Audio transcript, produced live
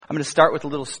I'm going to start with a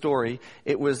little story.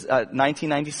 It was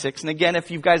 1996. And again,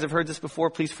 if you guys have heard this before,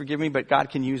 please forgive me, but God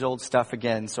can use old stuff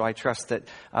again. So I trust that,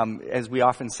 as we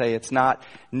often say, it's not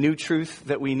new truth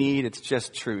that we need, it's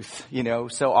just truth.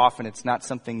 So often it's not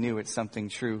something new, it's something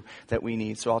true that we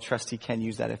need. So I'll trust He can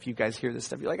use that. If you guys hear this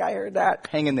stuff, you're like, I heard that.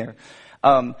 Hang in there.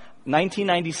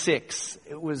 1996.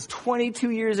 It was 22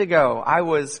 years ago. I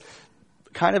was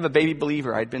kind of a baby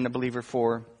believer. I'd been a believer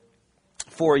for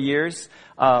 4 years,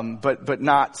 but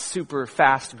not super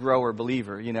fast grower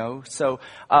believer, So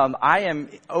I am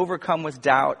overcome with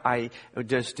doubt. I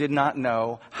just did not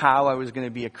know how I was going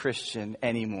to be a Christian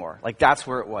anymore. Like, that's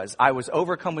where it was. I was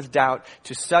overcome with doubt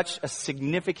to such a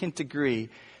significant degree,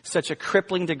 such a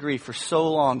crippling degree for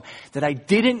so long, that I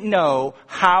didn't know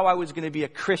how I was going to be a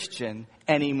Christian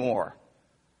anymore.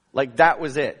 Like, that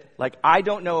was it. Like, I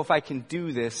don't know if I can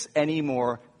do this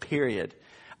anymore, period.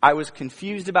 I was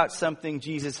confused about something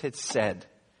Jesus had said.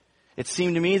 It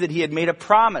seemed to me that He had made a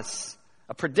promise,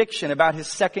 a prediction about His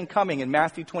second coming in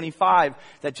Matthew 25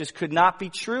 that just could not be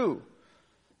true.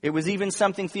 It was even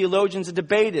something theologians had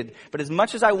debated. But as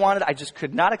much as I wanted, I just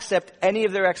could not accept any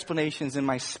of their explanations in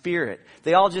my spirit.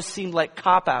 They all just seemed like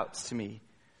cop-outs to me.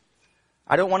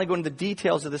 I don't want to go into the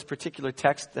details of this particular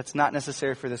text. That's not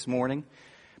necessary for this morning.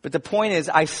 But the point is,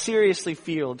 I seriously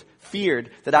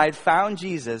feared that I had found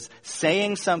Jesus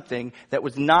saying something that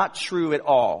was not true at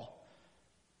all.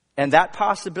 And that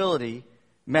possibility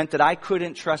meant that I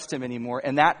couldn't trust Him anymore,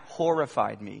 and that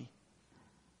horrified me.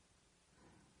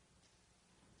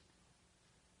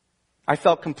 I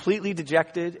felt completely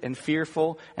dejected and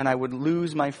fearful, and I would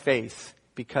lose my faith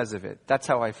because of it. That's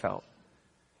how I felt.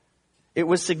 It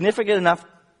was significant enough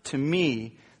to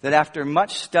me that after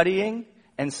much studying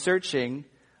and searching,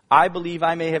 I believe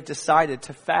I may have decided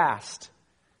to fast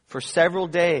for several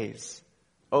days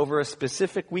over a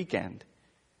specific weekend.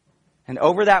 And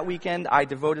over that weekend, I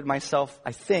devoted myself,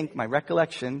 I think, my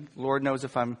recollection, Lord knows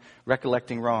if I'm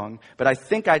recollecting wrong, but I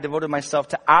think I devoted myself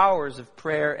to hours of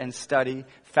prayer and study,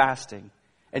 fasting.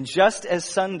 And just as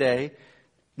Sunday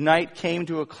night came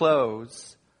to a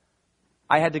close,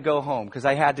 I had to go home because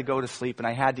I had to go to sleep and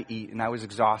I had to eat and I was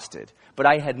exhausted. But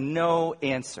I had no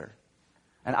answer.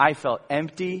 And I felt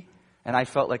empty, and I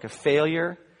felt like a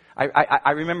failure.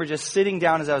 I remember just sitting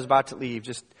down as I was about to leave,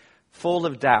 just full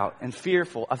of doubt and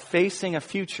fearful of facing a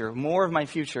future, more of my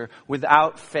future,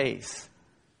 without faith.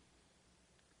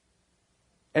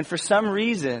 And for some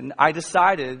reason, I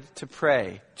decided to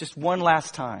pray just one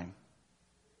last time.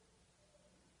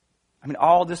 I mean,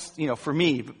 all this, for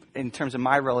me, in terms of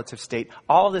my relative state,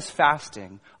 all this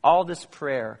fasting, all this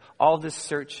prayer, all this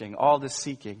searching, all this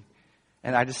seeking.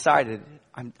 And I decided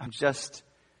I'm just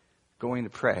going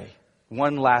to pray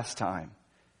one last time.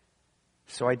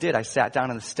 So I did. I sat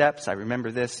down on the steps. I remember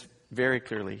this very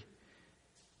clearly.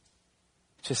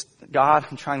 Just, God,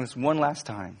 I'm trying this one last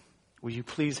time. Will you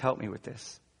please help me with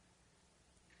this?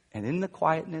 And in the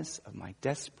quietness of my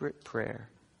desperate prayer,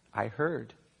 I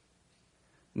heard,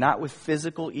 not with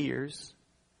physical ears,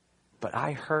 but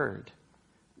I heard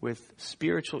with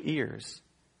spiritual ears.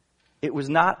 It was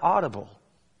not audible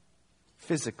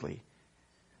physically,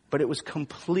 but it was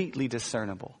completely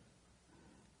discernible.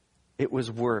 It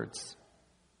was words.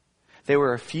 They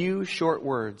were a few short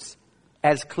words,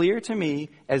 as clear to me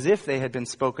as if they had been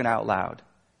spoken out loud.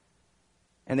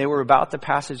 And they were about the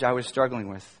passage I was struggling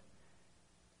with.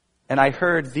 And I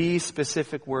heard these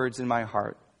specific words in my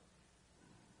heart.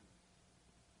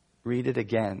 Read it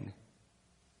again.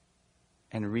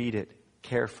 And read it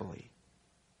carefully.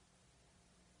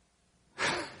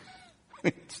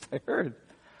 I heard.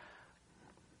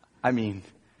 I mean,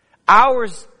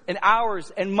 hours and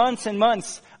hours and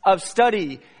months of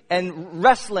study and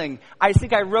wrestling. I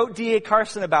think I wrote D.A.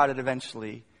 Carson about it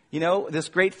eventually. This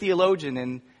great theologian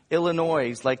in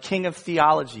Illinois, like king of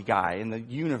theology guy in the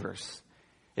universe.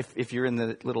 If you're in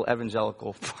the little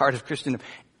evangelical part of Christendom.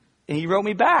 And he wrote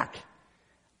me back.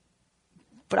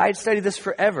 But I had studied this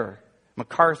forever.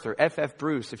 MacArthur, F.F.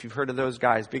 Bruce, if you've heard of those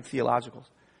guys, big theologicals.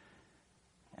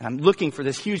 And I'm looking for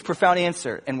this huge, profound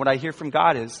answer. And what I hear from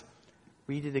God is,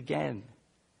 read it again.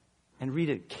 And read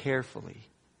it carefully.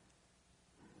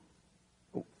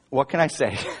 What can I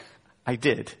say? I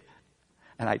did.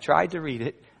 And I tried to read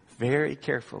it very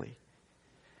carefully.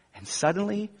 And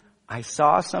suddenly, I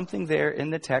saw something there in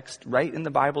the text, right in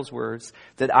the Bible's words,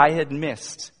 that I had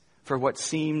missed for what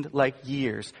seemed like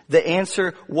years. The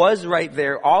answer was right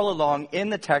there all along in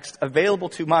the text, available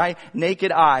to my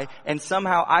naked eye, and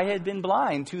somehow I had been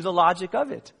blind to the logic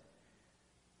of it.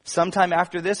 Sometime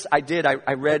after this, I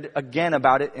read again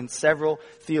about it in several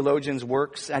theologians'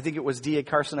 works. I think it was D.A.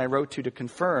 Carson I wrote to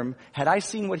confirm. Had I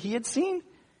seen what he had seen?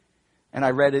 and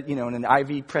I read it, in an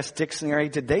IV Press dictionary,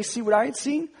 did they see what I had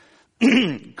seen?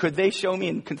 Could they show me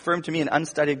and confirm to me, an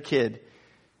unstudied kid,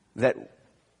 that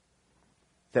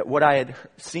what I had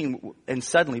seen and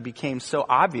suddenly became so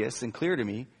obvious and clear to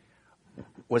me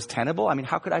was tenable? I mean,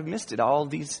 how could I have missed it all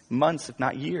these months, if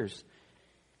not years?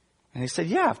 And they said,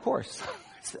 yeah, of course.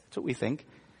 That's what we think.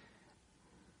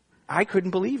 I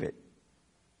couldn't believe it.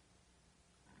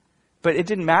 But it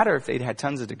didn't matter if they'd had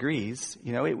tons of degrees.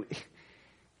 It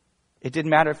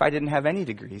didn't matter if I didn't have any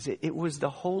degrees. It was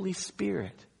the Holy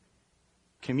Spirit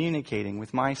communicating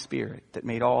with my spirit that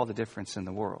made all the difference in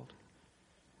the world.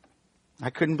 I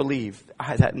couldn't believe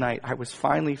that night I was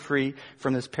finally free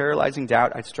from this paralyzing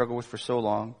doubt I'd struggled with for so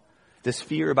long. This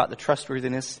fear about the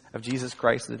trustworthiness of Jesus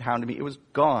Christ that had hounded me, it was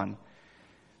gone.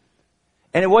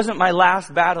 And it wasn't my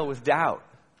last battle with doubt.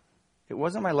 It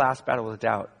wasn't my last battle with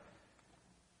doubt.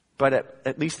 But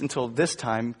at least until this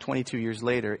time, 22 years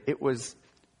later, it was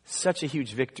such a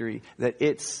huge victory that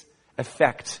its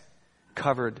effect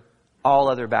covered all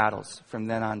other battles from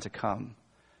then on to come.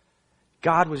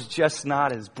 God was just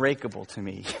not as breakable to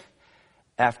me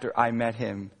after I met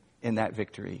him in that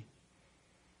victory.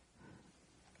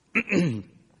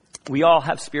 We all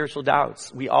have spiritual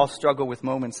doubts. We all struggle with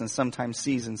moments and sometimes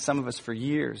seasons, some of us for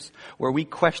years, where we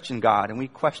question God and we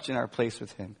question our place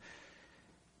with him.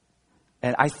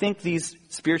 And I think these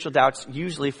spiritual doubts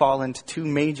usually fall into two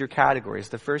major categories.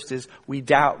 The first is we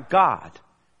doubt God.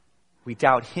 We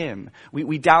doubt him.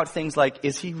 We doubt things like,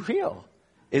 is he real?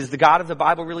 Is the God of the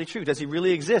Bible really true? Does he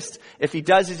really exist? If he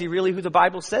does, is he really who the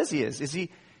Bible says he is?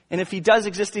 And if he does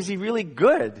exist, is he really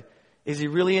good? Is he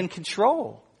really in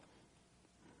control?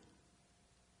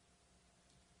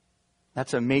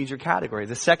 That's a major category.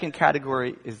 The second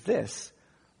category is this.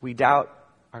 We doubt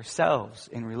ourselves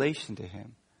in relation to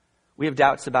him. We have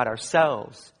doubts about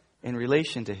ourselves in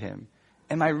relation to him.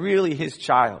 Am I really his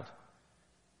child?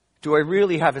 Do I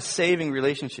really have a saving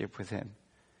relationship with him?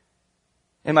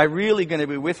 Am I really going to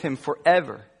be with him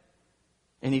forever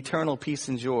in eternal peace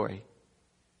and joy?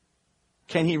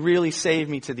 Can he really save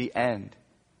me to the end?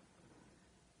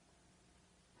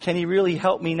 Can he really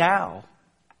help me now?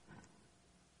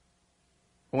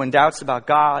 When doubts about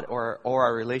God or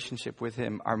our relationship with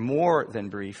him are more than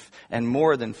brief and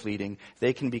more than fleeting,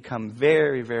 they can become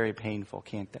very, very painful,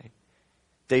 can't they?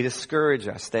 They discourage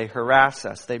us. They harass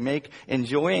us. They make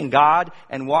enjoying God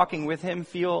and walking with him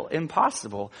feel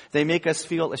impossible. They make us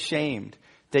feel ashamed.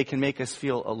 They can make us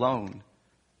feel alone.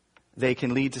 They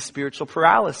can lead to spiritual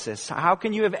paralysis. How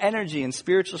can you have energy and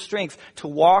spiritual strength to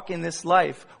walk in this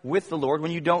life with the Lord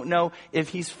when you don't know if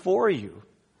he's for you?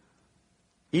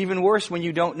 Even worse, when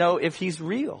you don't know if he's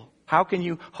real. How can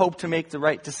you hope to make the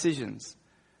right decisions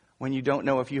when you don't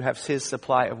know if you have his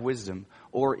supply of wisdom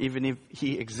or even if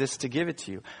he exists to give it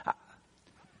to you?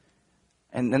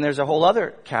 And then there's a whole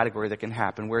other category that can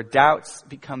happen where doubts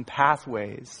become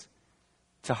pathways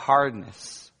to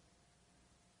hardness,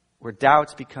 where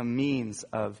doubts become means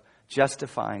of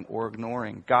justifying or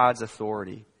ignoring God's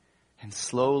authority and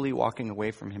slowly walking away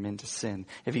from him into sin.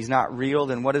 If he's not real,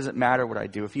 then what does it matter what I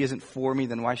do? If he isn't for me,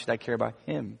 then why should I care about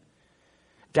him?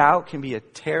 Doubt can be a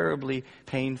terribly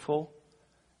painful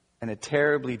and a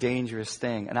terribly dangerous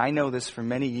thing. And I know this from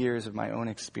many years of my own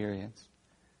experience.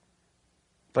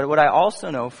 But what I also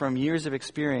know from years of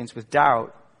experience with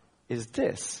doubt is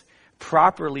this: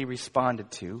 properly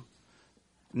responded to,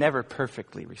 never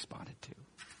perfectly responded to.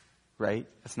 Right?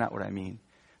 That's not what I mean.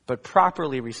 But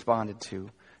properly responded to,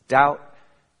 doubt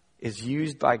is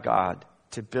used by God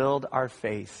to build our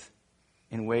faith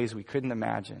in ways we couldn't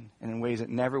imagine and in ways it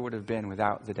never would have been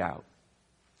without the doubt.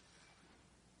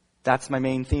 That's my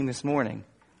main theme this morning.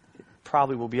 It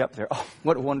probably will be up there. Oh,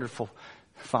 what a wonderful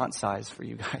font size for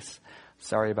you guys.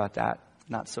 Sorry about that.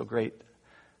 Not so great.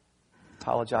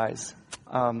 Apologize.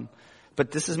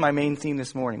 But this is my main theme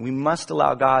this morning. We must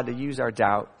allow God to use our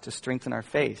doubt to strengthen our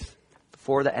faith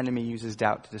before the enemy uses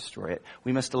doubt to destroy it.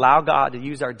 We must allow God to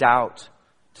use our doubt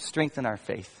to strengthen our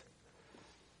faith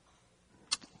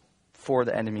before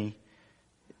the enemy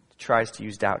tries to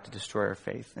use doubt to destroy our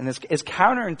faith. And as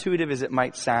counterintuitive as it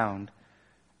might sound,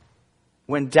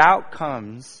 when doubt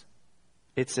comes,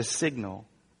 it's a signal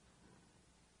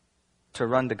to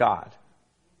run to God.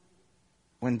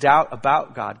 When doubt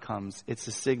about God comes, it's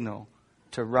a signal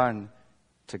to run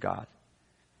to God,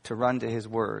 to run to his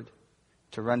word,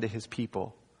 to run to his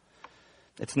people.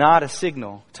 It's not a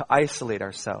signal to isolate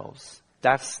ourselves.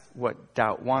 That's what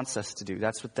doubt wants us to do.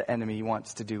 That's what the enemy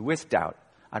wants to do with doubt.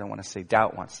 I don't want to say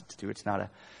doubt wants it to do. It's not an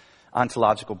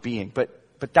ontological being. But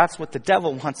that's what the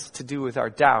devil wants to do with our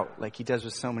doubt, like he does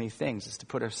with so many things, is to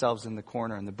put ourselves in the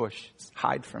corner in the bush. It's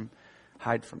hide from.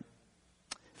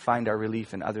 find our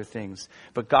relief in other things.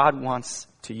 But God wants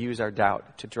to use our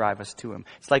doubt to drive us to him.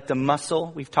 It's like the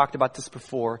muscle. We've talked about this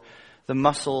before. The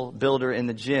muscle builder in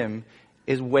the gym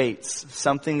is weights.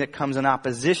 Something that comes in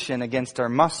opposition against our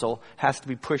muscle has to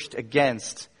be pushed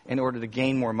against in order to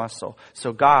gain more muscle.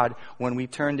 So God, when we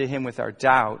turn to him with our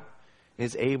doubt,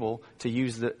 is able to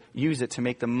use it to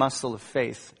make the muscle of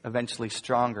faith eventually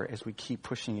stronger as we keep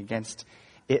pushing against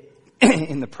it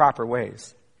in the proper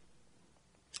ways.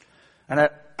 And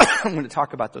I'm going to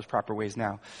talk about those proper ways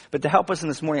now. But to help us in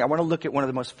this morning, I want to look at one of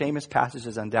the most famous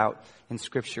passages on doubt in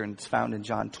Scripture, and it's found in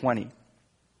John 20.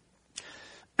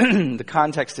 The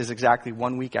context is exactly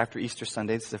 1 week after Easter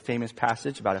Sunday. This is a famous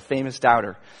passage about a famous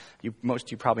doubter. Most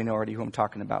of you probably know already who I'm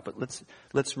talking about, but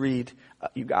let's read.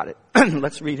 You got it.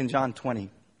 Let's read in John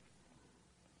 20.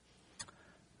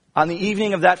 On the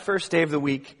evening of that first day of the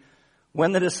week,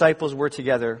 when the disciples were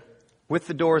together, with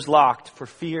the doors locked for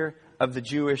fear of the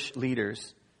Jewish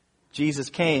leaders, Jesus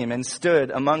came and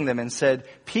stood among them and said,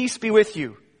 "Peace be with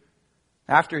you."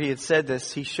 After he had said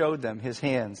this, he showed them his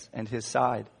hands and his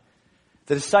side.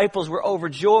 The disciples were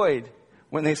overjoyed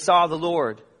when they saw the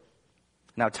Lord.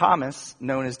 Now Thomas,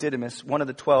 known as Didymus, one of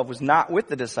the 12, was not with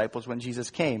the disciples when Jesus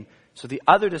came. So the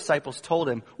other disciples told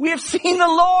him, "We have seen the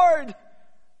Lord."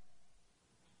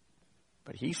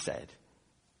 But he said,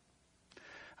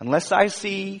 "Unless I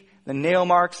see the nail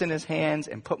marks in his hands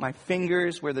and put my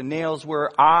fingers where the nails were,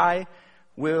 I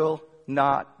will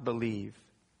not believe."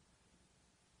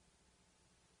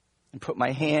 And put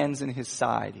my hands in his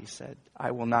side, he said,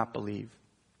 I will not believe.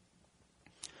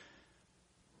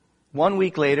 1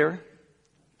 week later,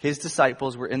 his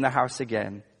disciples were in the house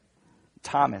again.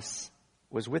 Thomas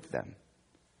was with them.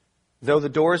 Though the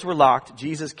doors were locked,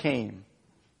 Jesus came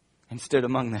and stood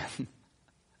among them.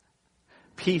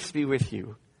 "Peace be with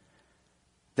you."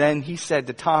 Then he said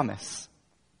to Thomas,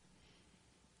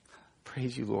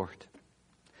 "Praise you, Lord.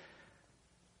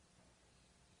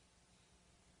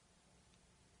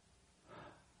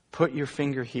 Put your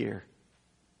finger here.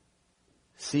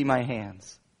 See my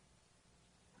hands.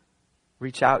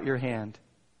 Reach out your hand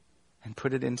and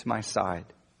put it into my side.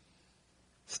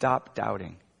 Stop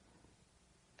doubting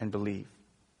and believe."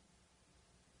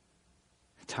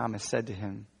 Thomas said to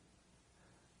him,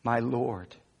 "My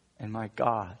Lord and my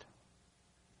God."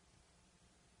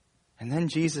 And then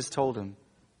Jesus told him,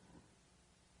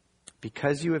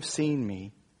 "Because you have seen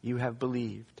me, you have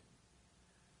believed.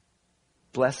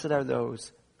 Blessed are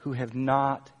those who have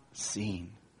not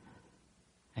seen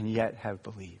and yet have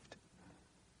believed."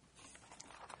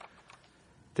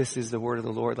 This is the word of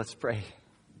the Lord. Let's pray.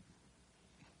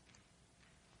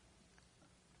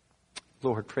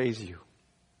 Lord, praise you.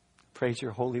 Praise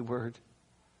your holy word.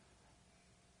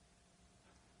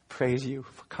 Praise you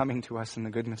for coming to us in the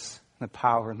goodness, and the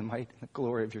power, and the might, and the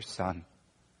glory of your Son.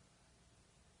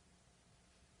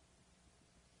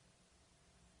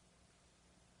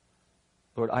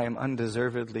 Lord, I am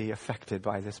undeservedly affected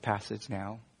by this passage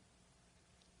now.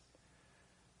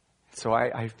 So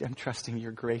I am trusting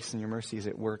your grace and your mercy is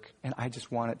at work, and I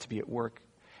just want it to be at work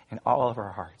in all of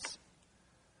our hearts.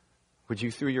 Would you,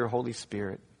 through your Holy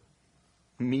Spirit,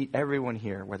 meet everyone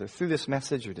here, whether through this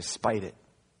message or despite it,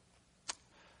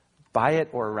 by it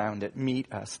or around it,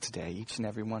 meet us today, each and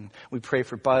every one. We pray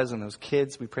for Buzz and those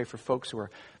kids. We pray for folks who are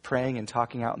praying and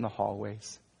talking out in the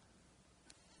hallways.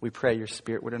 We pray your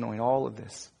Spirit would anoint all of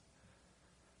this.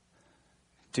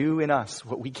 Do in us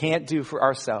what we can't do for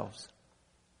ourselves.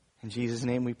 In Jesus'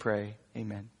 name we pray.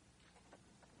 Amen.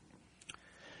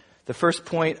 The first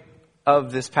point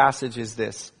of this passage is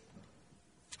this,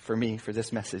 for me, for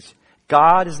this message.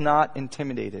 God is not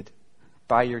intimidated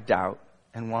by your doubt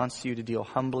and wants you to deal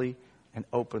humbly and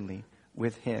openly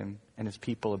with him and his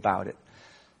people about it.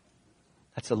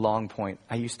 That's a long point.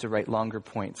 I used to write longer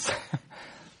points.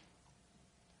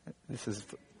 I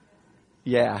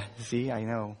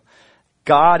know.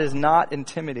 God is not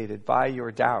intimidated by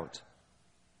your doubt,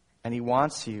 and he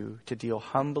wants you to deal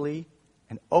humbly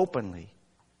and openly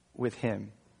with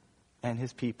him and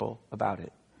his people about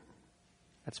it.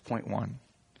 That's point one.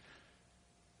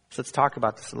 So let's talk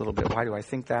about this a little bit. Why do I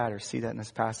think that or see that in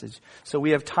this passage? So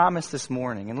we have Thomas this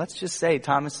morning, and let's just say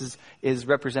Thomas is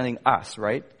representing us,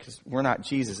 right? Because we're not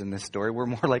Jesus in this story. We're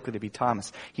more likely to be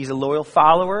Thomas. He's a loyal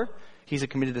follower. He's a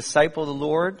committed disciple of the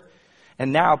Lord.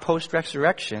 And now,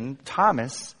 post-resurrection,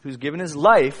 Thomas, who's given his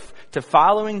life to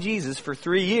following Jesus for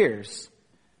 3 years,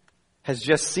 has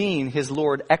just seen his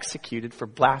Lord executed for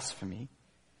blasphemy.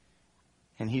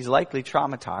 And he's likely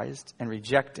traumatized and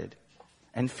rejected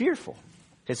and fearful.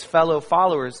 His fellow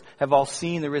followers have all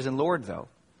seen the risen Lord, though.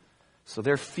 So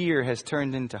their fear has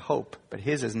turned into hope, but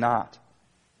his is not,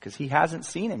 because he hasn't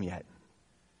seen him yet.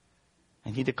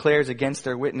 And he declares against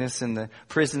their witness in the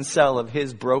prison cell of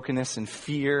his brokenness and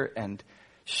fear and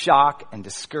shock and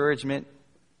discouragement.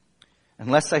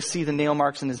 Unless I see the nail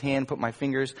marks in his hand, put my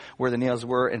fingers where the nails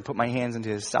were, and put my hands into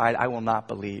his side, I will not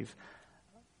believe.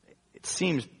 It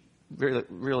seems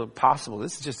really possible.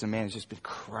 This is just a man who's just been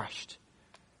crushed.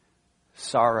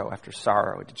 Sorrow after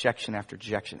sorrow, dejection after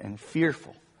dejection, and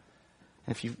fearful.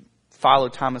 And if you follow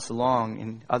Thomas along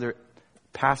in other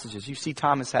passages, you see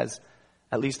Thomas has,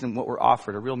 at least in what we're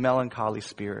offered, a real melancholy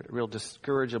spirit, a real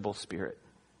discourageable spirit.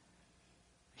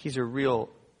 He's a real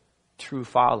true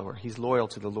follower. He's loyal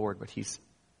to the Lord, but he's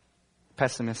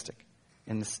pessimistic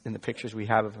in the pictures we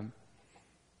have of him.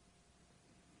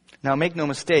 Now, make no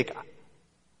mistake,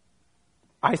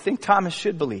 I think Thomas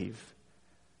should believe.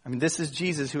 I mean, this is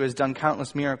Jesus who has done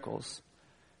countless miracles.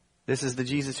 This is the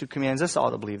Jesus who commands us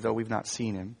all to believe, though we've not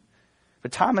seen him.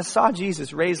 But Thomas saw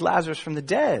Jesus raise Lazarus from the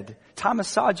dead. Thomas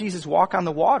saw Jesus walk on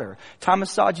the water.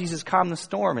 Thomas saw Jesus calm the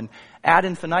storm, and ad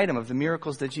infinitum of the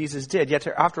miracles that Jesus did. Yet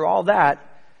after all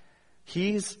that,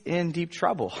 he's in deep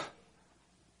trouble.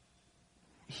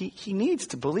 He needs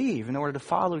to believe in order to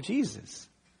follow Jesus.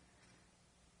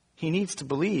 He needs to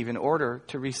believe in order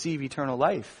to receive eternal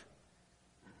life.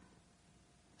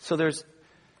 So there's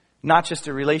not just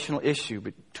a relational issue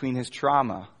between his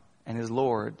trauma and his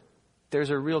Lord. There's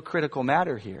a real critical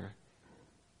matter here.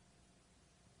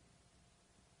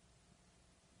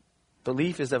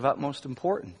 Belief is of utmost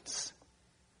importance.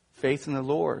 Faith in the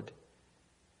Lord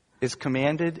is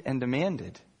commanded and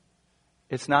demanded.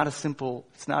 It's not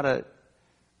a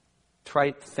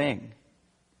trite thing.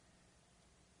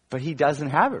 But he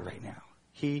doesn't have it right now.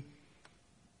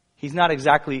 He's not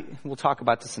exactly, we'll talk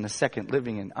about this in a second,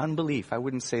 living in unbelief. I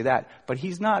wouldn't say that. But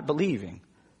he's not believing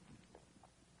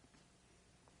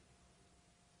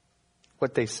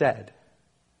what they said.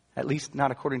 At least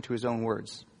not according to his own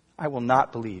words. I will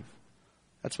not believe.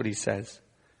 That's what he says.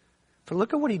 But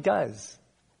look at what he does.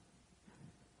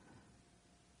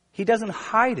 He doesn't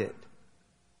hide it.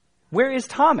 Where is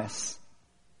Thomas?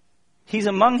 He's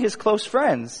among his close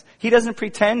friends. He doesn't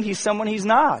pretend he's someone he's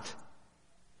not.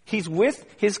 He's with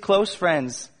his close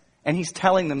friends, and he's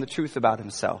telling them the truth about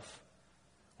himself.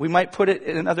 We might put it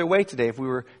in another way today if we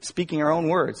were speaking our own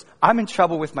words. I'm in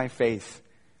trouble with my faith,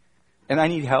 and I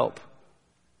need help.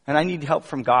 And I need help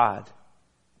from God.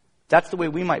 That's the way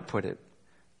we might put it.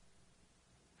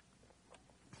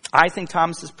 I think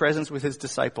Thomas's presence with his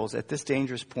disciples at this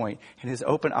dangerous point and his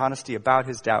open honesty about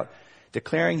his doubt,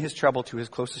 declaring his trouble to his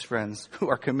closest friends who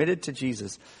are committed to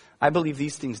Jesus, I believe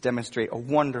these things demonstrate a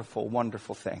wonderful,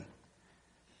 wonderful thing.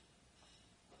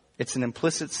 It's an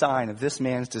implicit sign of this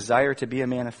man's desire to be a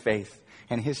man of faith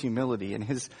and his humility and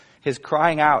his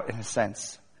crying out, in a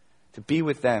sense, to be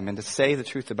with them and to say the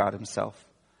truth about himself.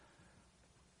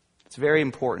 It's very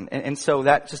important. And so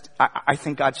that just, I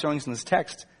think God's showing us in this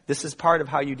text, this is part of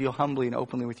how you deal humbly and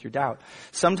openly with your doubt.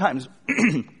 Sometimes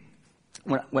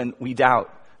when we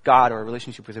doubt God or a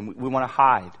relationship with him, we want to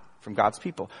hide from God's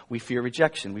people. We fear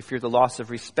rejection. We fear the loss of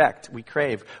respect we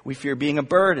crave. We fear being a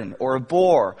burden or a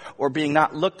bore or being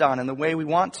not looked on in the way we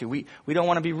want to. We don't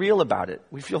want to be real about it.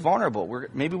 We feel vulnerable.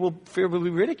 Maybe we'll fear we'll be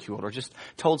ridiculed or just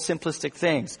told simplistic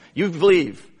things. You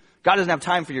believe. God doesn't have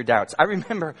time for your doubts. I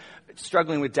remember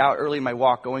struggling with doubt early in my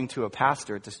walk, going to a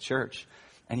pastor at this church.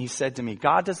 And he said to me,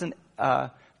 God isn't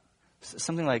asking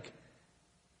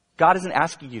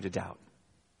you to doubt.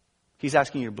 He's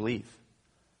asking you to believe.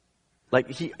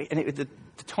 The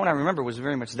tone I remember was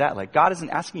very much that. Like, God isn't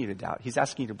asking you to doubt. He's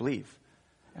asking you to believe.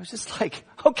 It was just like,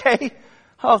 okay.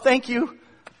 Oh, thank you.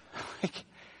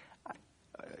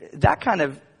 That kind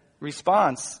of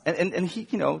response. And he,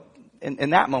 in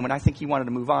that moment, I think he wanted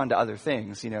to move on to other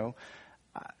things,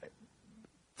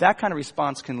 That kind of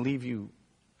response can leave you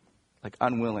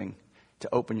unwilling to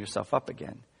open yourself up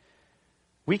again.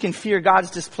 We can fear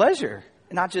God's displeasure,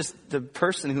 not just the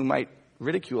person who might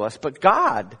ridicule us, but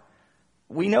God.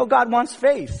 We know God wants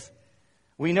faith.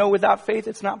 We know without faith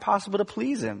it's not possible to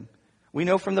please him. We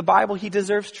know from the Bible he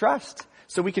deserves trust.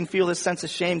 So we can feel this sense of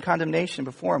shame, condemnation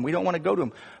before him. We don't want to go to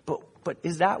him. But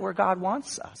is that where God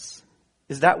wants us?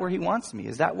 Is that where he wants me?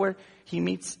 Is that where he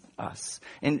meets us?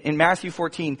 In Matthew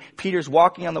 14, Peter's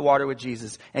walking on the water with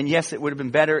Jesus. And yes, it would have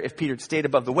been better if Peter had stayed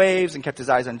above the waves and kept his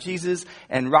eyes on Jesus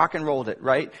and rock and rolled it,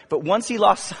 right? But once he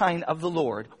lost sight of the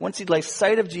Lord, once he lost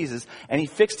sight of Jesus, and he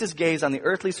fixed his gaze on the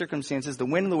earthly circumstances, the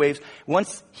wind and the waves,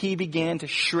 once he began to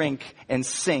shrink and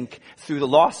sink through the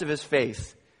loss of his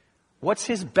faith, what's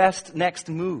his best next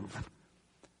move?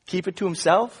 Keep it to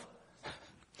himself?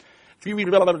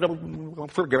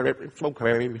 Forget it. It's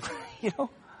okay.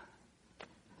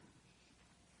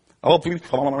 Oh, please,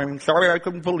 I'm sorry I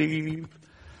couldn't believe.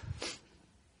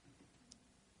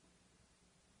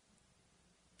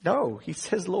 No, he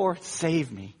says, Lord,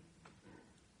 save me.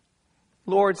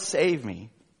 Lord, save me.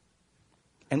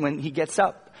 And when he gets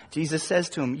up, Jesus says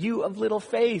to him, you of little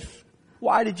faith,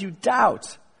 why did you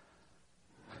doubt?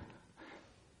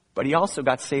 But he also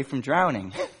got saved from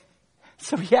drowning.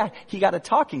 So yeah, he got a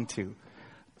talking to,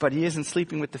 but he isn't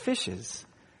sleeping with the fishes.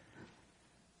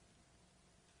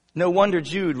 No wonder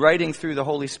Jude, writing through the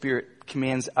Holy Spirit,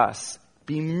 commands us,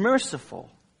 be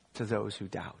merciful to those who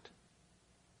doubt.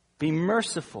 Be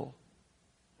merciful,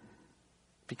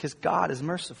 because God is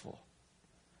merciful.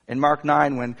 In Mark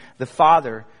 9, when the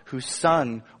father whose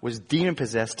son was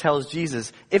demon-possessed tells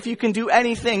Jesus, if you can do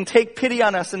anything, take pity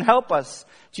on us and help us.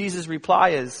 Jesus' reply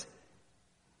is,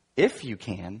 if you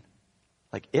can,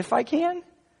 like if I can,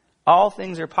 all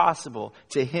things are possible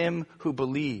to him who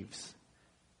believes.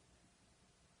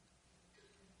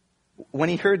 When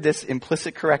he heard this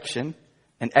implicit correction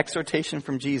and exhortation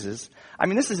from Jesus, I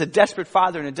mean, this is a desperate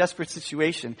father in a desperate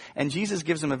situation, and Jesus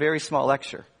gives him a very small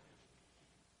lecture.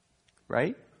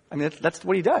 Right? I mean, that's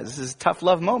what he does. This is a tough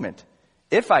love moment.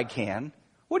 If I can,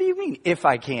 what do you mean, if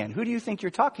I can? Who do you think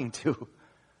you're talking to?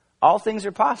 All things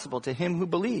are possible to him who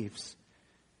believes.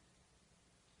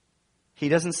 He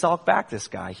doesn't sulk back, this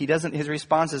guy. His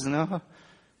response isn't,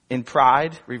 in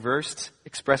pride, reversed,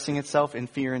 expressing itself in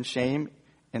fear and shame,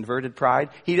 inverted pride.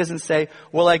 He doesn't say,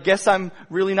 well, I guess I'm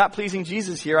really not pleasing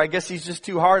Jesus here. I guess he's just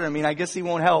too hard on me, and I guess he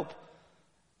won't help.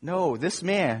 No, this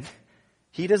man,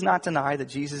 he does not deny that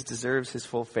Jesus deserves his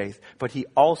full faith, but he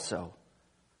also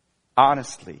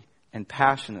honestly and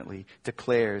passionately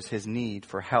declares his need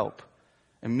for help.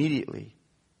 Immediately,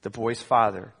 the boy's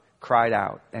father cried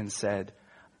out and said,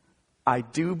 I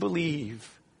do believe.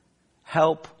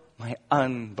 Help my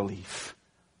unbelief.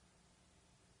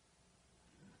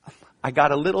 I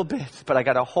got a little bit, but I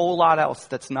got a whole lot else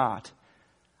that's not.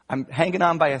 I'm hanging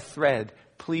on by a thread.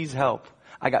 Please help.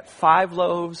 I got 5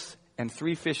 loaves and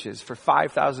 3 fishes for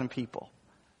 5,000 people.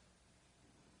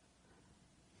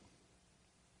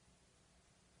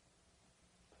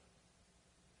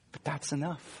 But that's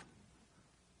enough.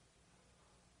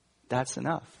 That's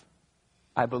enough.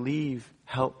 I believe,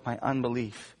 help my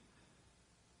unbelief.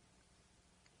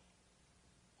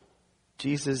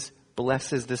 Jesus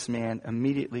blesses this man,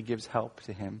 immediately gives help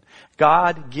to him.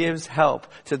 God gives help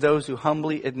to those who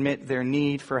humbly admit their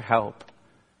need for help.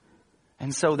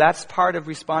 And so that's part of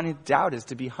responding to doubt, is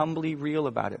to be humbly real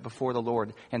about it before the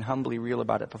Lord and humbly real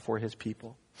about it before his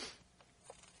people.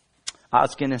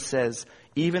 Os Guinness says,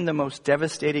 even the most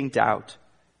devastating doubt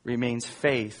remains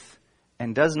faith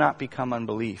and does not become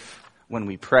unbelief when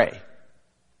we pray.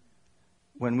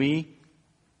 When we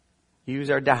use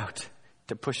our doubt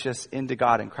to push us into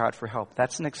God and cry out for help,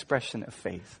 that's an expression of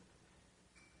faith.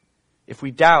 If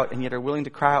we doubt and yet are willing to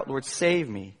cry out, Lord, save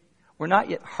me, we're not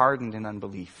yet hardened in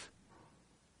unbelief.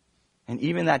 And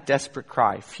even that desperate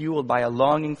cry, fueled by a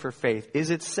longing for faith, is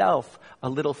itself a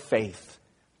little faith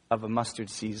of a mustard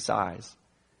seed size.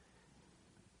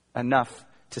 Enough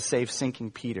to save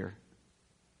sinking Peter.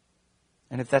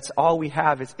 And if that's all we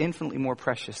have, it's infinitely more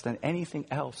precious than anything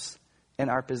else in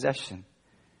our possession.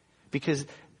 Because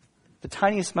the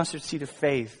tiniest mustard seed of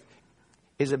faith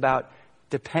is about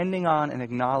depending on and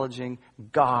acknowledging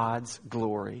God's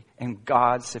glory and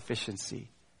God's sufficiency.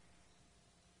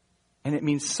 And it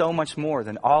means so much more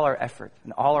than all our effort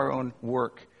and all our own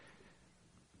work.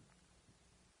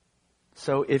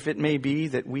 So if it may be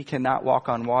that we cannot walk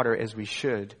on water as we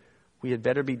should, we had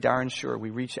better be darn sure we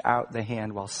reach out the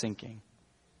hand while sinking.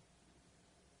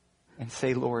 And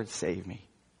say, Lord, save me.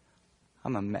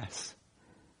 I'm a mess.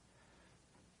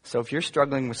 So if you're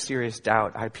struggling with serious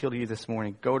doubt, I appeal to you this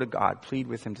morning, go to God, plead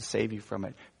with him to save you from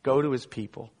it. Go to his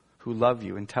people who love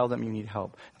you and tell them you need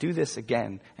help. Do this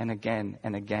again and again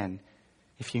and again.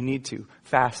 If you need to,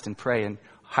 fast and pray and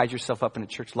hide yourself up in a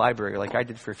church library like I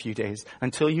did for a few days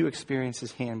until you experience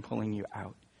his hand pulling you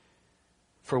out.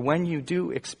 For when you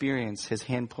do experience his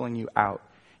hand pulling you out,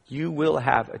 you will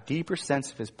have a deeper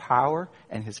sense of his power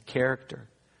and his character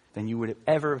than you would have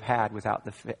ever had without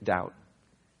the doubt.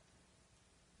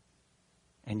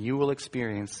 And you will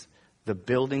experience the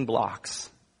building blocks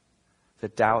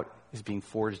that doubt is being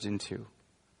forged into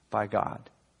by God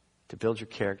to build your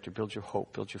character, build your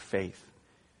hope, build your faith.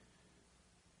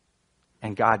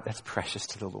 And God, that's precious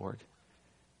to the Lord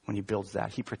when he builds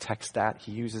that. He protects that.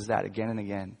 He uses that again and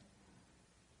again.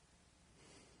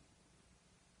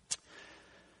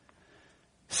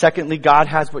 Secondly, God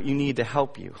has what you need to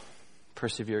help you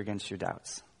persevere against your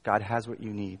doubts. God has what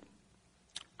you need.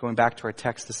 Going back to our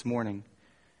text this morning.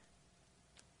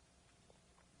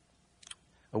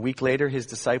 A week later, his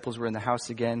disciples were in the house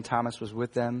again. Thomas was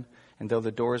with them. And though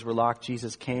the doors were locked,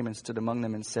 Jesus came and stood among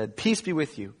them and said, "Peace be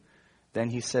with you." Then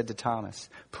he said to Thomas,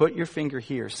 put your finger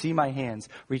here. See my hands.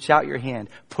 Reach out your hand.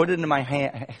 Put it into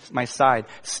my side.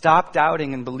 Stop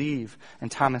doubting and believe. And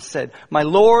Thomas said, my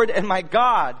Lord and my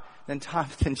God. Then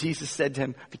Jesus said to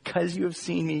him, because you have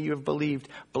seen me, you have believed.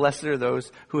 Blessed are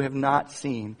those who have not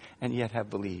seen and yet have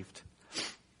believed.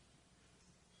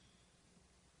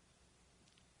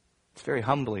 It's very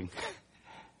humbling.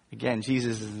 Again,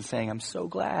 Jesus is saying, I'm so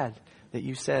glad that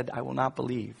you said I will not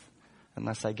believe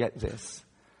unless I get this.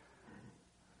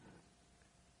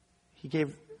 He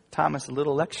gave Thomas a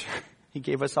little lecture. He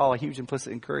gave us all a huge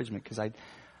implicit encouragement, because I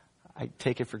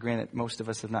take it for granted most of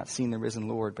us have not seen the risen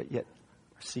Lord, but yet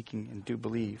are seeking and do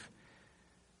believe.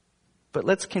 But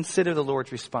let's consider the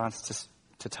Lord's response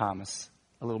to Thomas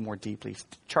a little more deeply.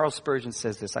 Charles Spurgeon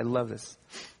says this. I love this.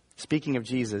 Speaking of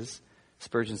Jesus,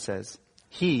 Spurgeon says,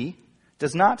 he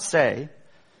does not say,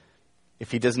 if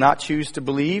he does not choose to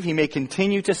believe, he may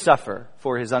continue to suffer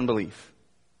for his unbelief.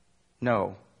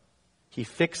 No. He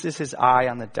fixes his eye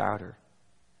on the doubter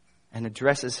and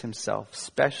addresses himself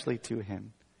specially to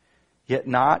him, yet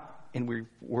not in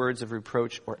words of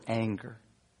reproach or anger.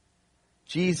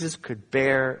 Jesus could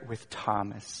bear with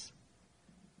Thomas.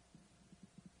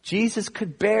 Jesus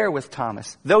could bear with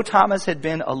Thomas, though Thomas had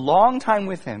been a long time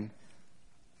with him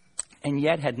and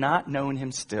yet had not known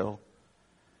him still.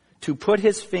 To put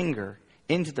his finger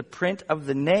into the print of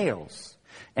the nails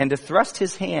and to thrust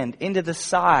his hand into the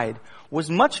side was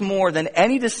much more than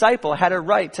any disciple had a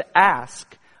right to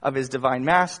ask of his divine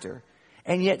master.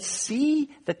 And yet see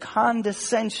the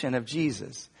condescension of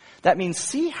Jesus. That means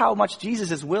see how much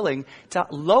Jesus is willing to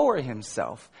lower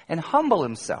himself and humble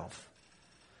himself.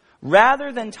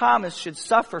 Rather than Thomas should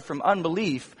suffer from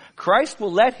unbelief, Christ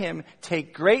will let him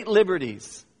take great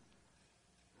liberties.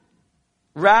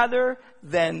 Rather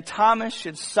than Thomas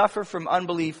should suffer from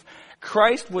unbelief,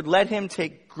 Christ would let him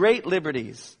take great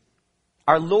liberties.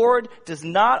 Our Lord does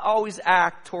not always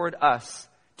act toward us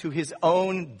to his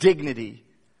own dignity,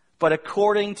 but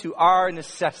according to our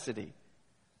necessity.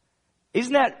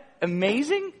 Isn't that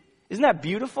amazing? Isn't that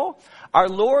beautiful? Our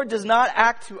Lord does not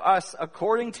act to us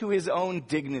according to his own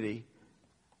dignity,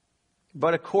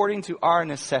 but according to our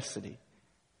necessity.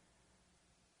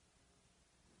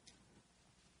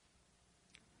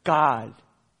 God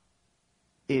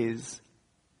is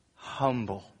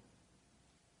humble.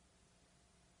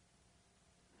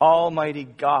 Almighty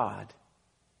God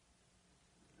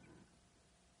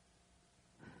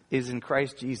is in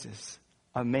Christ Jesus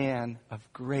a man of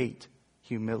great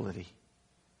humility.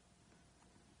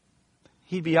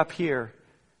 He'd be up here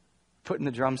putting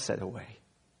the drum set away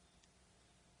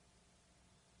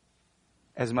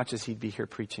as much as he'd be here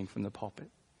preaching from the pulpit.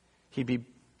 He'd be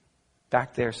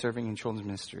back there serving in children's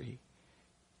ministry.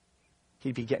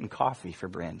 He'd be getting coffee for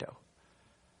Brando.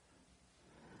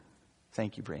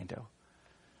 Thank you, Brando.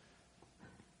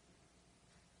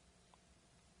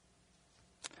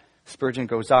 Spurgeon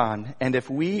goes on, and if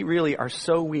we really are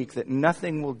so weak that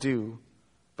nothing will do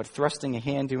but thrusting a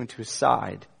hand into his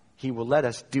side, he will let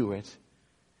us do it.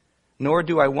 Nor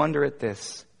do I wonder at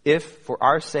this, if, for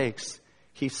our sakes,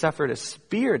 he suffered a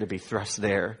spear to be thrust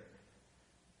there,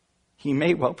 he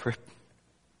may well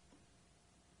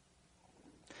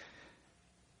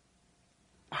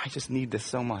I just need this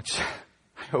so much.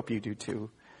 I hope you do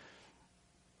too.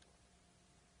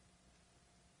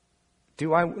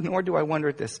 Nor do I wonder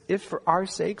at this. If for our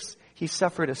sakes he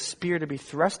suffered a spear to be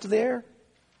thrust there,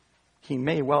 he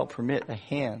may well permit a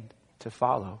hand to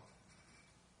follow.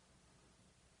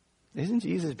 Isn't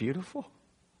Jesus beautiful?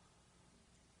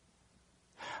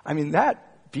 I mean,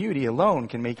 that beauty alone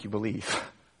can make you believe.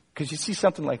 Because you see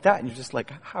something like that and you're just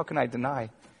like, how can I deny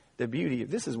the beauty?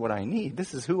 This is what I need.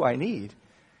 This is who I need.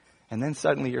 And then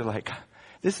suddenly you're like,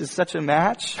 this is such a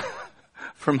match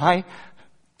for my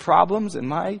problems and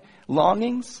my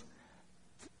longings.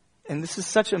 And this is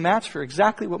such a match for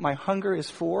exactly what my hunger is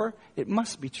for. It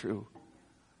must be true.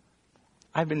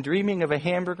 I've been dreaming of a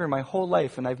hamburger my whole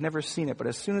life and I've never seen it. But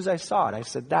as soon as I saw it, I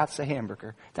said, that's a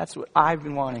hamburger. That's what I've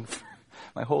been wanting for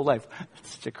my whole life.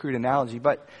 It's such a crude analogy,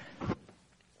 but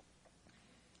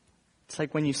it's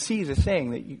like when you see the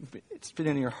thing that it's been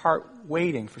in your heart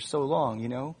waiting for so long, you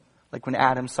know? Like when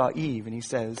Adam saw Eve and he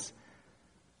says,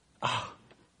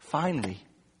 finally,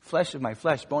 flesh of my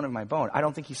flesh, bone of my bone. I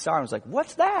don't think he saw her and was like,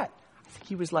 what's that? I think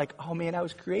he was like, oh man, I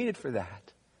was created for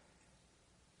that.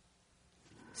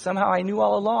 Somehow I knew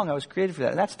all along I was created for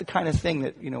that. And that's the kind of thing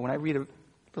that, when I read a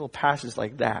little passage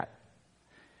like that,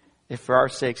 if for our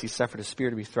sakes he suffered a spear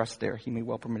to be thrust there, he may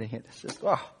well permit a hint. It's just,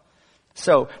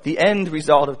 So the end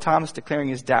result of Thomas declaring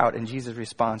his doubt and Jesus'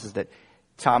 response is that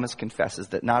Thomas confesses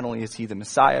that not only is he the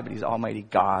Messiah, but he's Almighty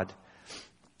God.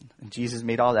 And Jesus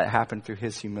made all that happen through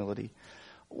his humility.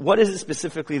 What is it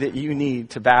specifically that you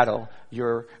need to battle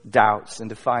your doubts and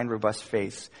to find robust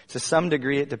faith? To some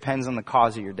degree, it depends on the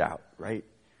cause of your doubt, right?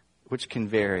 Which can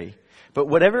vary. But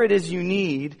whatever it is you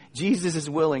need, Jesus is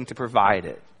willing to provide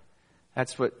it.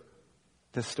 That's what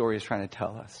this story is trying to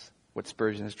tell us, what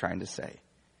Spurgeon is trying to say.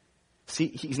 See,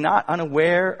 he's not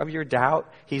unaware of your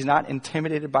doubt. He's not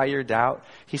intimidated by your doubt.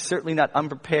 He's certainly not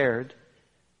unprepared.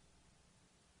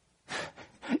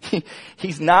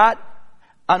 He's not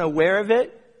unaware of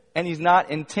it, and he's not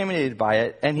intimidated by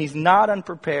it, and he's not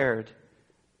unprepared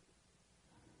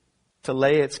to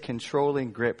lay its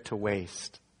controlling grip to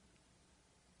waste.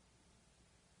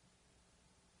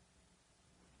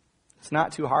 It's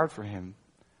not too hard for him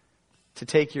to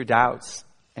take your doubts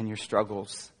and your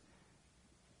struggles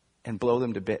and blow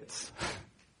them to bits.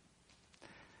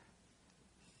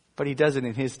 But he does it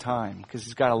in his time because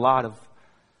he's got a lot of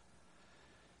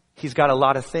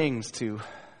things to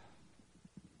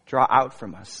draw out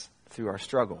from us through our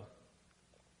struggle.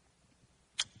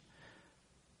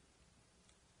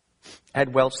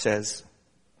 Ed Welch says,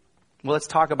 well, let's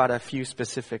talk about a few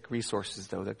specific resources,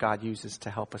 though, that God uses to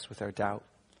help us with our doubt.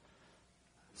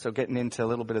 So getting into a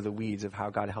little bit of the weeds of how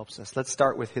God helps us. Let's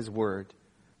start with his word,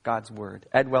 God's word.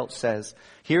 Ed Welch says,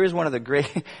 here is one of the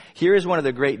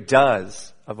great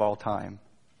does of all time.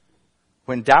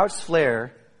 When doubts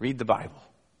flare, read the Bible.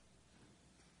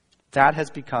 That has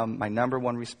become my number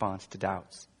one response to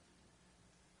doubts.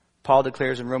 Paul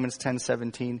declares in Romans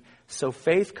 10:17, so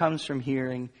faith comes from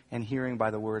hearing, and hearing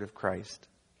by the word of Christ.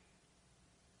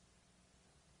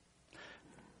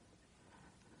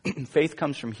 Faith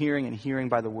comes from hearing, and hearing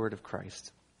by the word of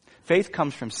Christ. Faith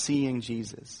comes from seeing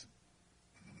Jesus.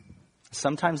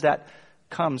 Sometimes that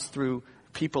comes through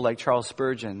people like Charles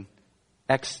Spurgeon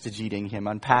exegeting him,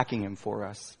 unpacking him for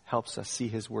us, helps us see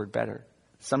his word better.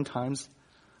 Sometimes,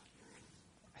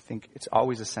 I think it's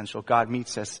always essential, God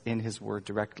meets us in his word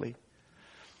directly.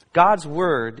 God's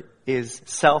word is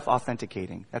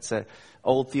self-authenticating. That's an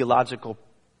old theological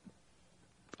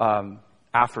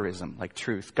aphorism, like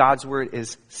truth. God's word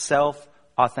is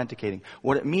self-authenticating.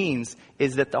 What it means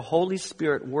is that the Holy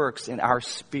Spirit works in our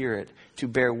spirit to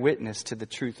bear witness to the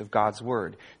truth of God's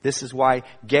word. This is why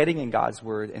getting in God's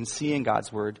word and seeing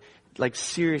God's word, like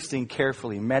seriously and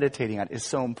carefully meditating on it, is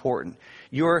so important.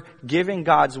 You're giving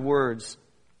God's words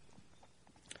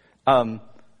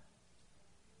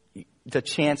the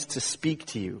chance to speak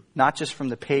to you, not just from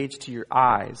the page to your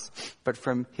eyes, but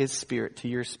from his spirit to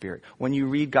your spirit. When you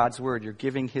read God's word, you're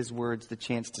giving his words the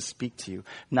chance to speak to you,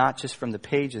 not just from the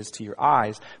pages to your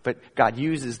eyes, but God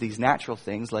uses these natural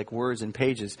things like words and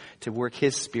pages to work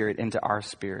his spirit into our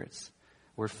spirits,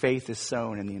 where faith is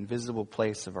sown in the invisible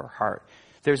place of our heart.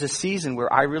 There's a season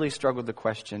where I really struggled with the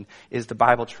question, is the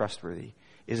Bible trustworthy?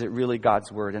 Is it really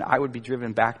God's word? And I would be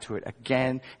driven back to it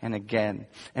again and again,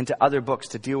 and to other books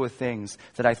to deal with things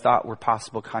that I thought were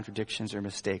possible contradictions or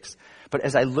mistakes. But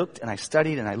as I looked and I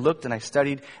studied and I looked and I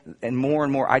studied, and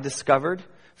more I discovered,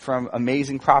 from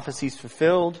amazing prophecies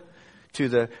fulfilled to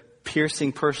the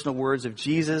piercing personal words of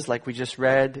Jesus, like we just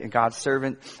read in God's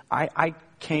servant, I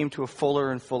came to a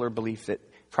fuller and fuller belief that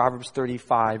Proverbs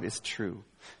 35 is true.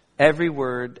 Every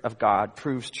word of God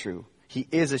proves true. He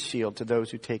is a shield to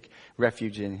those who take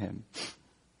refuge in him.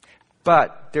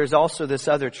 But there's also this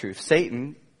other truth.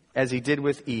 Satan, as he did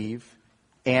with Eve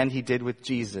and he did with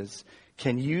Jesus,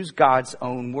 can use God's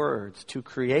own words to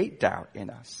create doubt in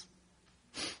us.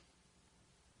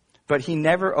 But he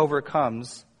never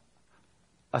overcomes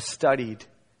a studied,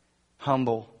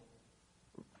 humble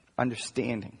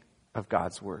understanding of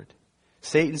God's word.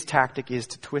 Satan's tactic is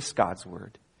to twist God's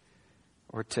word,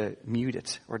 or to mute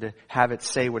it, or to have it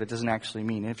say what it doesn't actually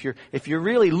mean. And if you're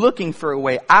really looking for a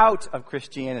way out of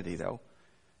Christianity, though,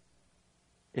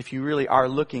 if you really are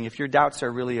looking, if your doubts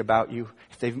are really about you,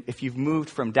 if you've moved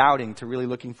from doubting to really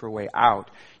looking for a way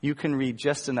out, you can read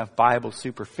just enough Bible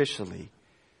superficially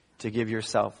to give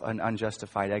yourself an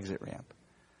unjustified exit ramp.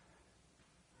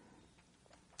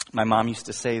 My mom used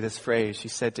to say this phrase. She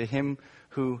said, to him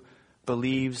who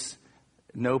believes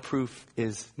no proof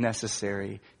is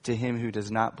necessary. To him who does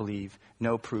not believe,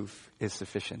 no proof is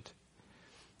sufficient.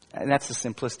 And that's a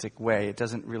simplistic way. It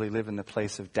doesn't really live in the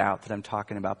place of doubt that I'm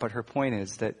talking about. But her point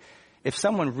is that if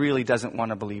someone really doesn't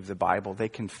want to believe the Bible, they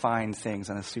can find things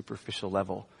on a superficial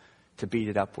level to beat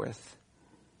it up with.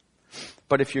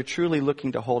 But if you're truly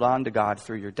looking to hold on to God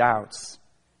through your doubts,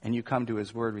 and you come to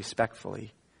his word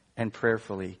respectfully and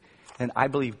prayerfully, then I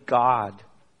believe God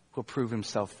will prove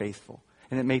himself faithful.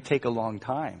 And it may take a long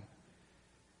time.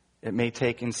 It may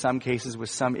take, in some cases with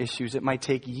some issues, it might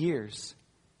take years.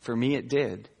 For me, it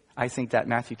did. I think that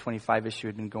Matthew 25 issue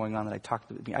had been going on that I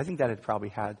talked about. I think that had probably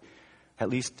had at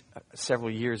least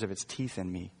several years of its teeth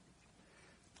in me.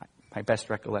 My best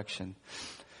recollection.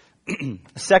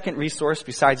 A second resource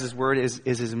besides his word is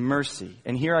his mercy.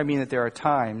 And here I mean that there are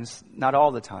times, not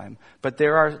all the time, but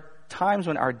there are times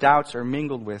when our doubts are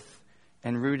mingled with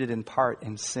and rooted in part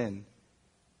in sin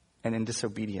and in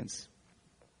disobedience.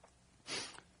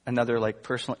 Another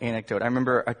personal anecdote. I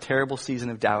remember a terrible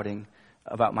season of doubting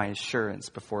about my assurance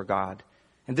before God.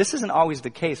 And this isn't always the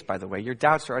case, by the way. Your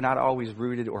doubts are not always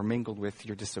rooted or mingled with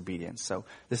your disobedience. So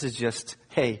this is just,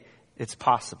 hey, it's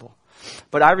possible.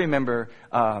 But I remember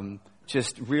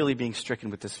just really being stricken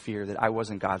with this fear that I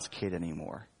wasn't God's kid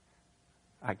anymore.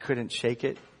 I couldn't shake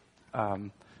it.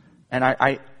 And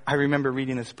I remember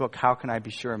reading this book, How Can I Be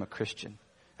Sure I'm a Christian?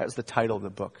 That was the title of the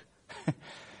book.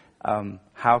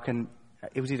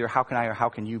 It was either How Can I or How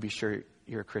Can You Be Sure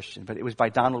You're a Christian? But it was by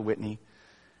Donald Whitney.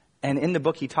 And in the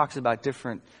book, he talks about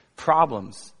different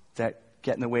problems that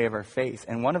get in the way of our faith.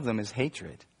 And one of them is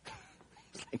hatred.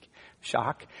 It's like,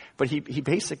 shock. But he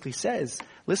basically says,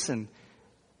 listen,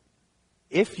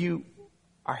 if you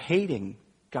are hating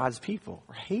God's people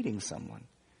or hating someone,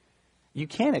 you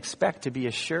can't expect to be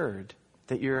assured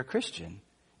that you're a Christian,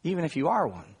 even if you are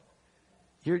one.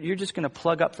 You're just going to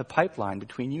plug up the pipeline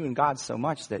between you and God so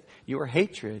much that your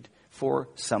hatred for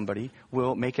somebody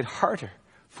will make it harder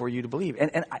for you to believe.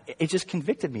 And it just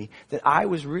convicted me that I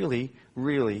was really,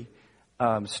 really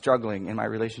struggling in my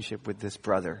relationship with this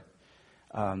brother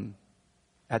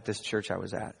at this church I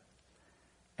was at.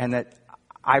 And that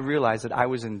I realized that I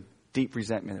was in deep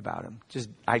resentment about him.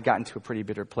 I'd gotten to a pretty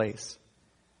bitter place.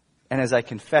 And as I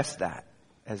confessed that,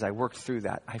 as I worked through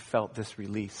that, I felt this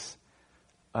release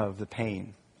of the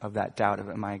pain of that doubt of,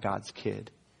 am I God's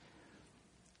kid?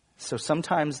 So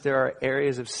sometimes there are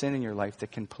areas of sin in your life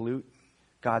that can pollute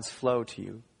God's flow to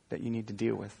you that you need to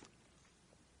deal with.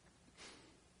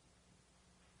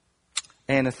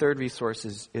 And a third resource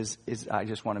is I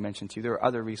just want to mention to you, there are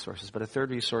other resources, but a third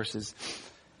resource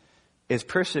is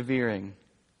persevering,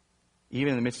 even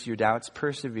in the midst of your doubts,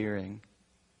 persevering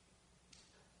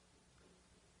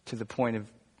to the point of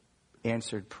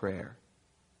answered prayer.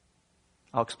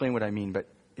 I'll explain what I mean, but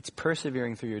it's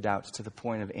persevering through your doubts to the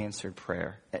point of answered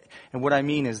prayer. And what I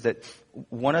mean is that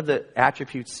one of the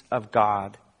attributes of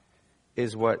God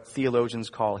is what theologians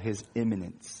call his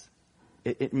immanence.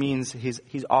 It means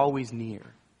he's always near.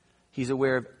 He's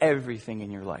aware of everything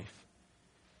in your life.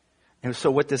 And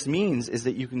so what this means is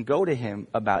that you can go to him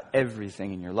about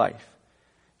everything in your life.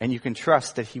 And you can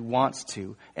trust that he wants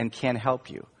to and can help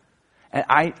you. And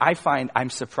I find I'm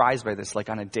surprised by this,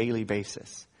 on a daily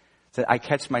basis. That I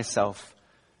catch myself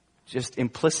just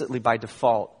implicitly by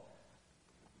default,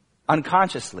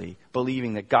 unconsciously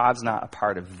believing that God's not a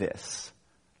part of this.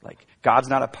 God's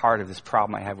not a part of this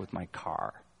problem I have with my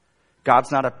car.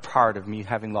 God's not a part of me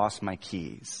having lost my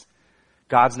keys.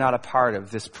 God's not a part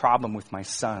of this problem with my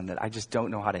son that I just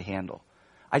don't know how to handle.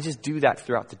 I just do that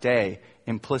throughout the day,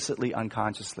 implicitly,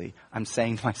 unconsciously. I'm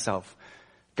saying to myself,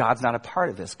 God's not a part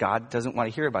of this. God doesn't want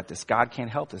to hear about this. God can't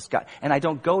help this. And I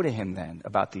don't go to him then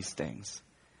about these things.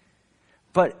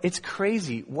 But it's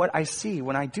crazy what I see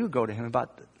when I do go to him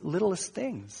about the littlest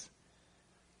things.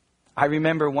 I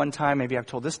remember one time, maybe I've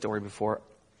told this story before,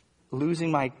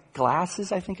 losing my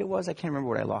glasses, I think it was. I can't remember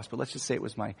what I lost, but let's just say it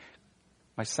was my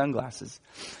sunglasses.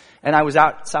 And I was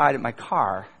outside at my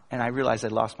car, and I realized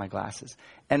I'd lost my glasses.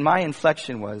 And my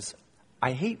inflection was,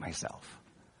 I hate myself.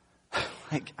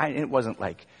 It wasn't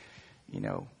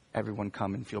everyone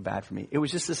come and feel bad for me. It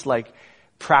was just this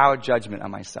proud judgment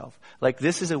on myself.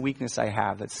 This is a weakness I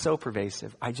have that's so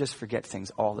pervasive. I just forget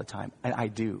things all the time. And I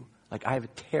do. I have a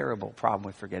terrible problem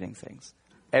with forgetting things.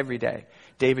 Every day.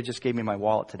 David just gave me my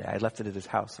wallet today. I left it at his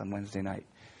house on Wednesday night.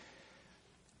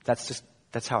 That's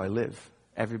how I live.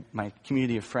 My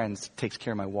community of friends takes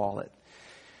care of my wallet.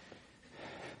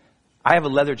 I have a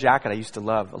leather jacket I used to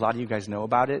love. A lot of you guys know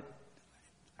about it.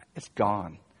 It's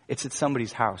gone. It's at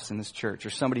somebody's house in this church, or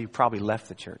somebody who probably left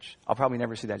the church. I'll probably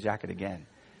never see that jacket again.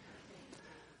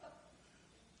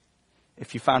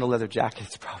 If you found a leather jacket,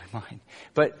 it's probably mine.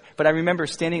 But I remember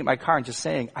standing at my car and just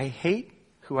saying, I hate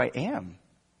who I am.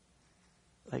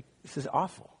 This is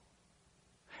awful.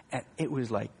 And it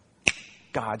was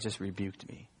God just rebuked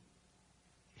me.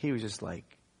 He was just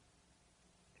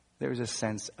there was a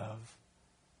sense of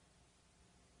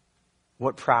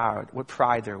what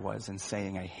pride there was in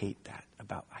saying, I hate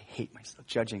myself,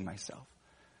 judging myself.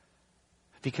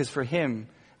 Because for him,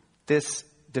 this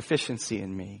deficiency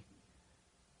in me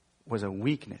was a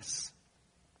weakness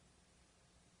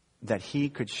that he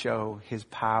could show his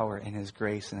power and his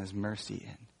grace and his mercy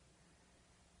in.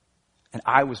 And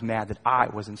I was mad that I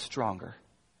wasn't stronger.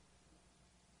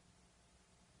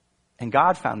 And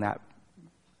God found that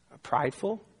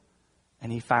prideful,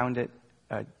 and he found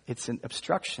it's an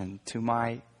obstruction to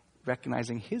my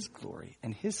recognizing his glory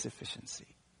and his sufficiency,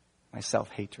 my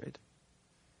self-hatred.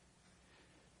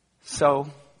 So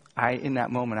in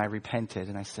that moment, I repented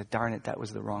and I said, darn it, that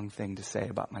was the wrong thing to say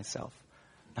about myself.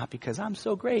 Not because I'm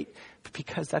so great, but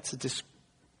because that's a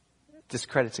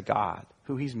discredit to God,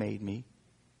 who he's made me,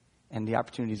 and the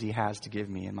opportunities he has to give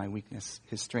me in my weakness,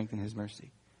 his strength and his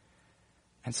mercy.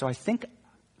 And so I think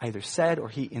I either said or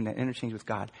he, in that interchange with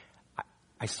God,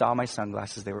 I saw my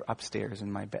sunglasses. They were upstairs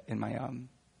in my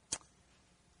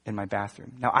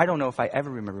bathroom. Now, I don't know if I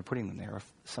ever remember putting them there or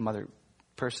if some other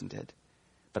person did.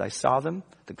 But I saw them.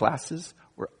 The glasses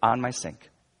were on my sink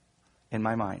in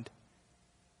my mind.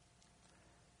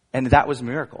 And that was a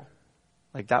miracle.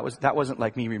 Like that wasn't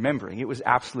like me remembering. It was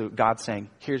absolute God saying,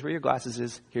 here's where your glasses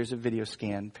is. Here's a video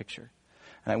scan picture.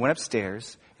 And I went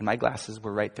upstairs and my glasses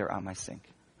were right there on my sink.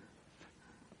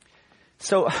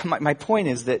 So my point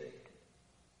is that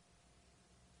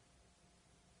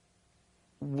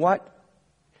what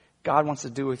God wants to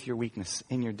do with your weakness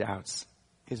in your doubts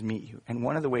is meet you. And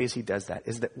one of the ways he does that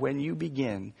is that when you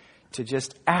begin to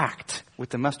just act with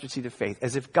the mustard seed of faith,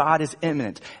 as if God is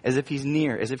imminent, as if he's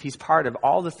near, as if he's part of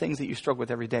all the things that you struggle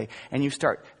with every day, and you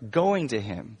start going to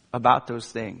him about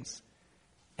those things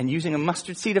and using a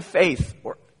mustard seed of faith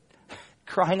or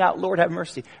crying out, Lord, have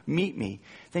mercy, meet me,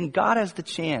 then God has the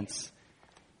chance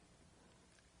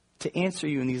to answer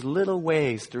you in these little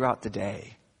ways throughout the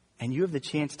day. And you have the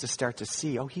chance to start to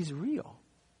see, oh, he's real.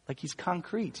 Like he's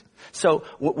concrete. So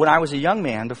when I was a young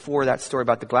man, before that story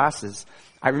about the glasses,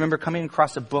 I remember coming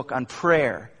across a book on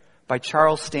prayer by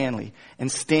Charles Stanley.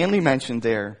 And Stanley mentioned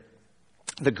there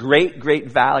the great, great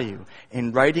value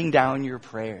in writing down your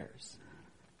prayers.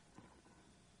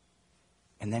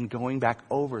 And then going back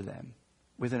over them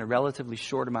within a relatively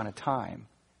short amount of time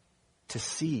to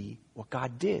see what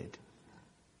God did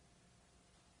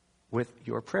with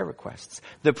your prayer requests.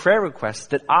 The prayer requests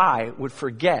that I would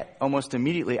forget almost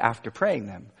immediately after praying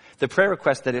them. The prayer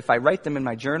requests that if I write them in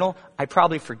my journal, I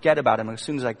probably forget about them as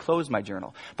soon as I close my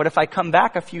journal. But if I come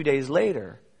back a few days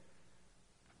later,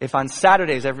 if on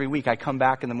Saturdays every week I come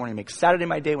back in the morning, make Saturday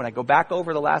my day, when I go back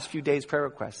over the last few days' prayer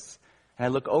requests, and I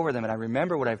look over them and I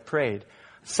remember what I've prayed,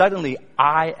 suddenly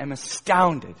I am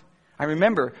astounded. I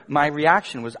remember my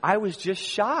reaction was I was just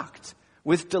shocked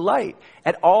with delight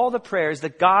at all the prayers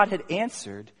that God had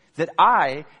answered that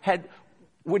I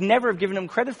would never have given him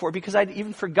credit for because I'd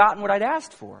even forgotten what I'd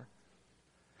asked for.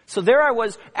 So there I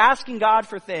was asking God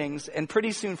for things and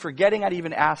pretty soon forgetting I'd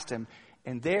even asked him.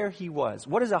 And there he was.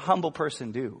 What does a humble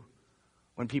person do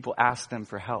when people ask them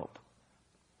for help?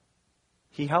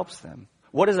 He helps them.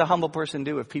 What does a humble person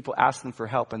do if people ask them for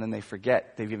help and then they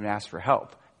forget they've even asked for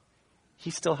help? He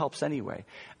still helps anyway.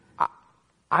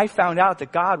 I found out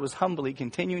that God was humbly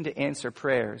continuing to answer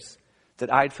prayers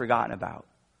that I'd forgotten about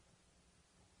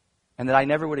and that I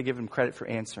never would have given him credit for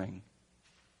answering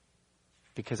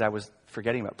because I was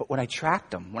forgetting about. But when I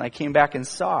tracked them, when I came back and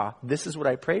saw this is what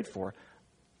I prayed for,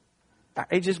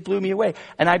 it just blew me away.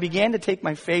 And I began to take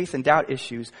my faith and doubt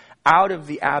issues out of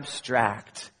the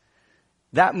abstract.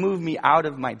 That moved me out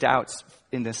of my doubts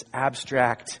in this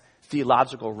abstract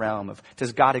theological realm of,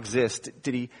 does God exist?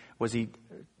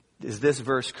 Is this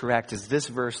verse correct? Is this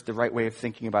verse the right way of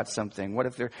thinking about something? What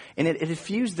if and it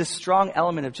infused this strong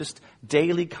element of just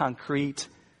daily concrete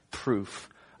proof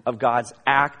of God's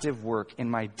active work in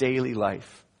my daily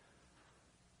life.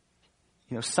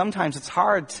 You know, sometimes it's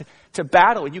hard to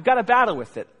battle. You've got to battle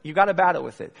with it. You've got to battle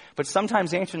with it. But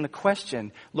sometimes answering the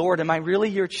question, Lord, am I really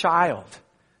your child?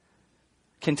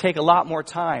 Can take a lot more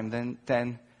time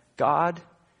than God,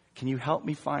 can you help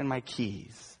me find my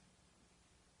keys?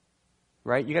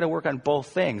 Right? You got to work on both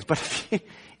things. But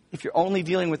if you're only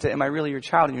dealing with it, am I really your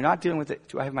child? And you're not dealing with it,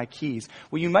 do I have my keys?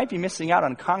 Well, you might be missing out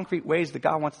on concrete ways that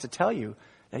God wants to tell you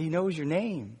that he knows your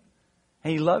name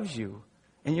and he loves you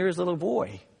and you're his little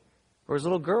boy or his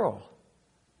little girl.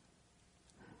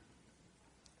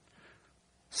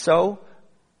 So,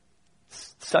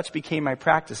 such became my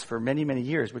practice for many, many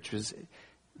years, which was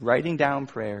writing down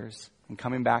prayers and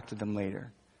coming back to them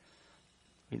later.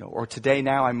 You know, or today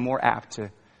now I'm more apt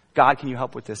to, God, can you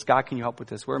help with this? God, can you help with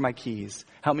this? Where are my keys?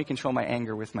 Help me control my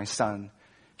anger with my son.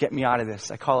 Get me out of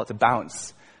this. I call it the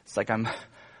bounce. It's like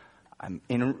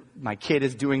my kid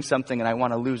is doing something and I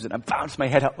want to lose it. I bounce my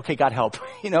head up. Okay, God help.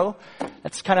 You know,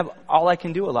 that's kind of all I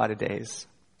can do a lot of days.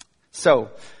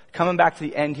 So, coming back to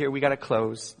the end here, we got to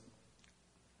close.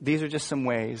 These are just some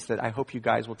ways that I hope you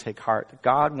guys will take heart.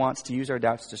 God wants to use our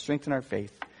doubts to strengthen our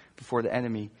faith before the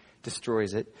enemy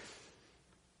destroys it.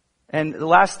 And the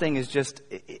last thing is just,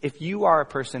 if you are a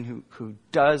person who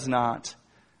does not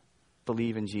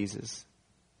believe in Jesus,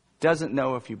 doesn't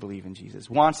know if you believe in Jesus,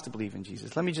 wants to believe in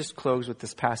Jesus. Let me just close with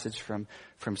this passage from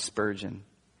Spurgeon.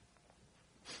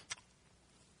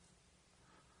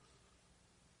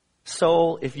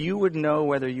 Soul, if you would know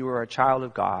whether you are a child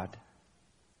of God,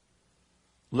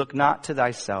 look not to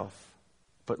thyself,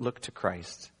 but look to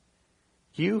Christ.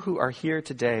 You who are here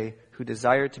today, who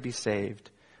desire to be saved,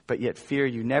 but yet fear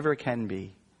you never can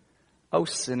be, O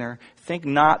sinner, think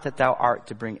not that thou art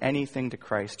to bring anything to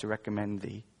Christ to recommend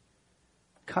thee.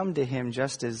 Come to him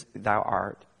just as thou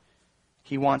art.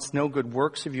 He wants no good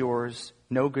works of yours,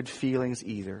 no good feelings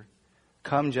either.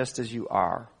 Come just as you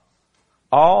are.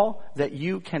 All that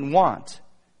you can want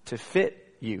to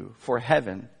fit you for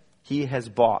heaven, he has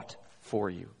bought for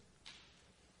you.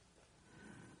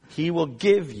 He will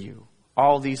give you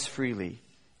all these freely,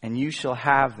 and you shall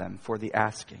have them for the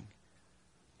asking.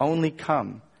 Only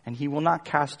come, and he will not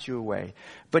cast you away.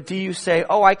 But do you say,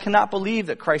 oh, I cannot believe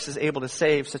that Christ is able to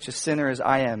save such a sinner as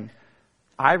I am?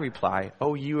 I reply,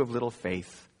 oh, you of little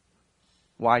faith,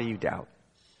 why do you doubt?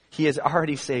 He has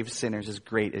already saved sinners as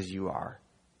great as you are.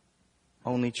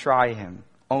 Only try him.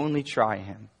 Only try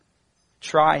him.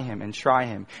 Try him and try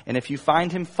him. And if you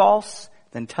find him false,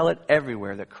 then tell it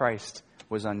everywhere that Christ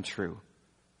was untrue.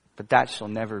 But that shall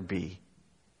never be.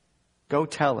 Go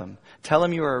tell him. Tell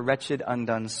him you are a wretched,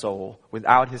 undone soul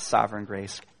without his sovereign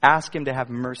grace. Ask him to have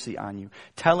mercy on you.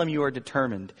 Tell him you are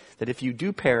determined that if you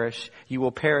do perish, you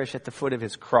will perish at the foot of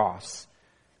his cross.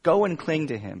 Go and cling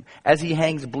to him as he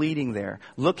hangs bleeding there.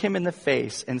 Look him in the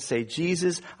face and say,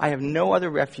 Jesus, I have no other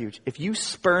refuge. If you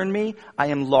spurn me, I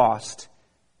am lost.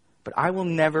 But I will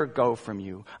never go from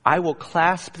you. I will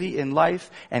clasp thee in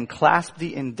life and clasp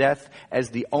thee in death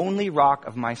as the only rock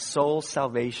of my soul's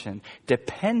salvation.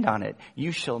 Depend on it.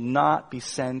 You shall not be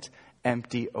sent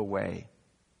empty away.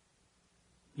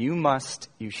 You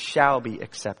shall be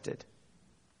accepted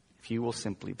if you will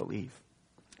simply believe.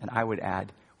 And I would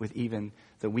add, with even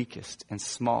the weakest and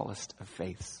smallest of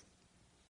faiths.